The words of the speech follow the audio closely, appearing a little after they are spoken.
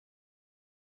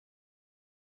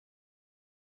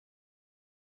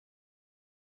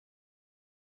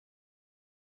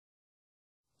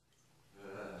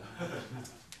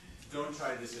don't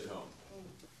try this at home.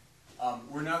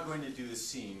 We're not going to do the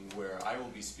scene where I will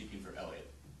be speaking for Elliot,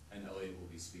 and Elliot will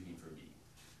be speaking for me.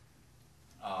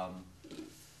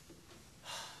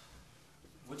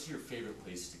 What's your favorite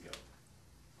place to go?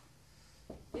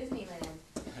 Disneyland.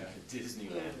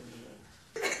 Disneyland.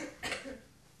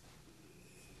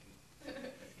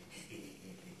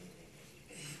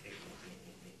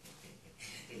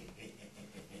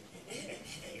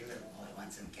 Hey, little boy,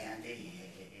 want some candy?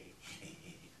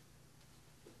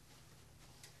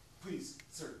 Please,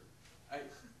 sir,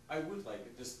 I would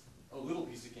like just a little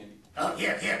piece of candy. Oh,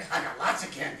 here, I got lots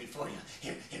of candy for you.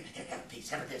 Here, have a piece,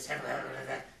 have this, have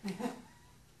that.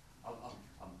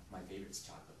 My favorite's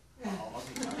chocolate. I'll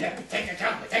take chocolate. Yeah, take the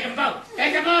chocolate, take them both,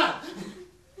 take them all!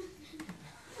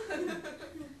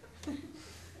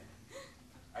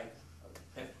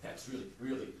 That's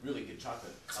really good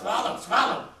chocolate.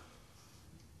 Swallow!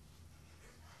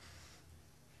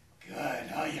 Good,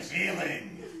 how you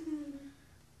feeling?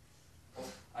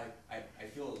 I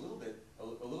feel a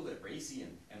little bit racy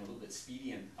and a little bit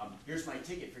speedy, and here's my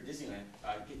ticket for Disneyland.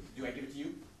 Do I give it to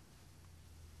you?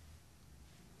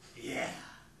 Yeah,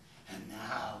 and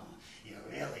now you're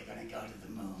really gonna go to the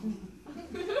moon.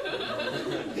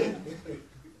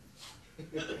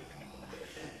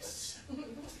 Yes.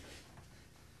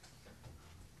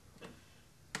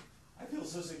 I feel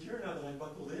so secure now that I'm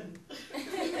buckled in.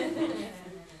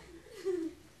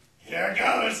 Here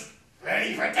goes,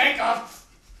 ready for takeoff.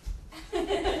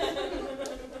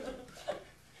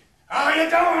 How you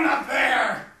doing up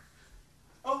there?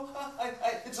 Oh,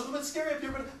 it's a little bit scary up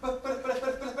here, but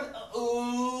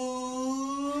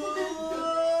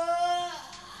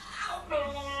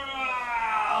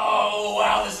Oh,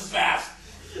 wow, this is fast.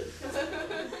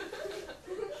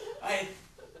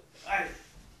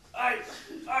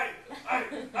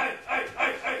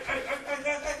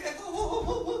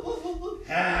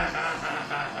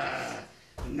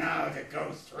 Now to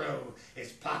go through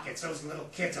his pockets, those little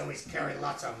kids always carry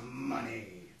lots of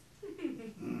money.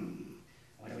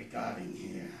 What do we got in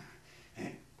here?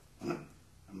 A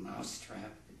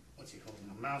mousetrap. What's he holding?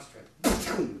 A mousetrap.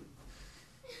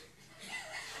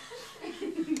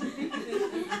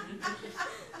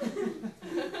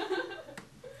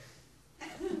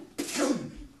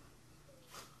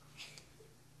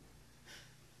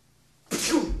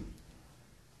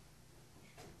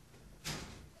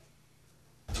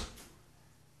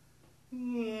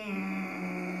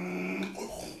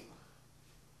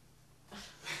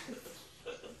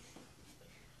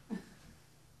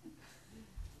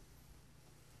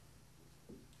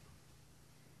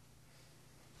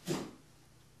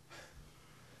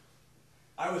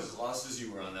 I was as lost as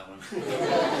you were on that one.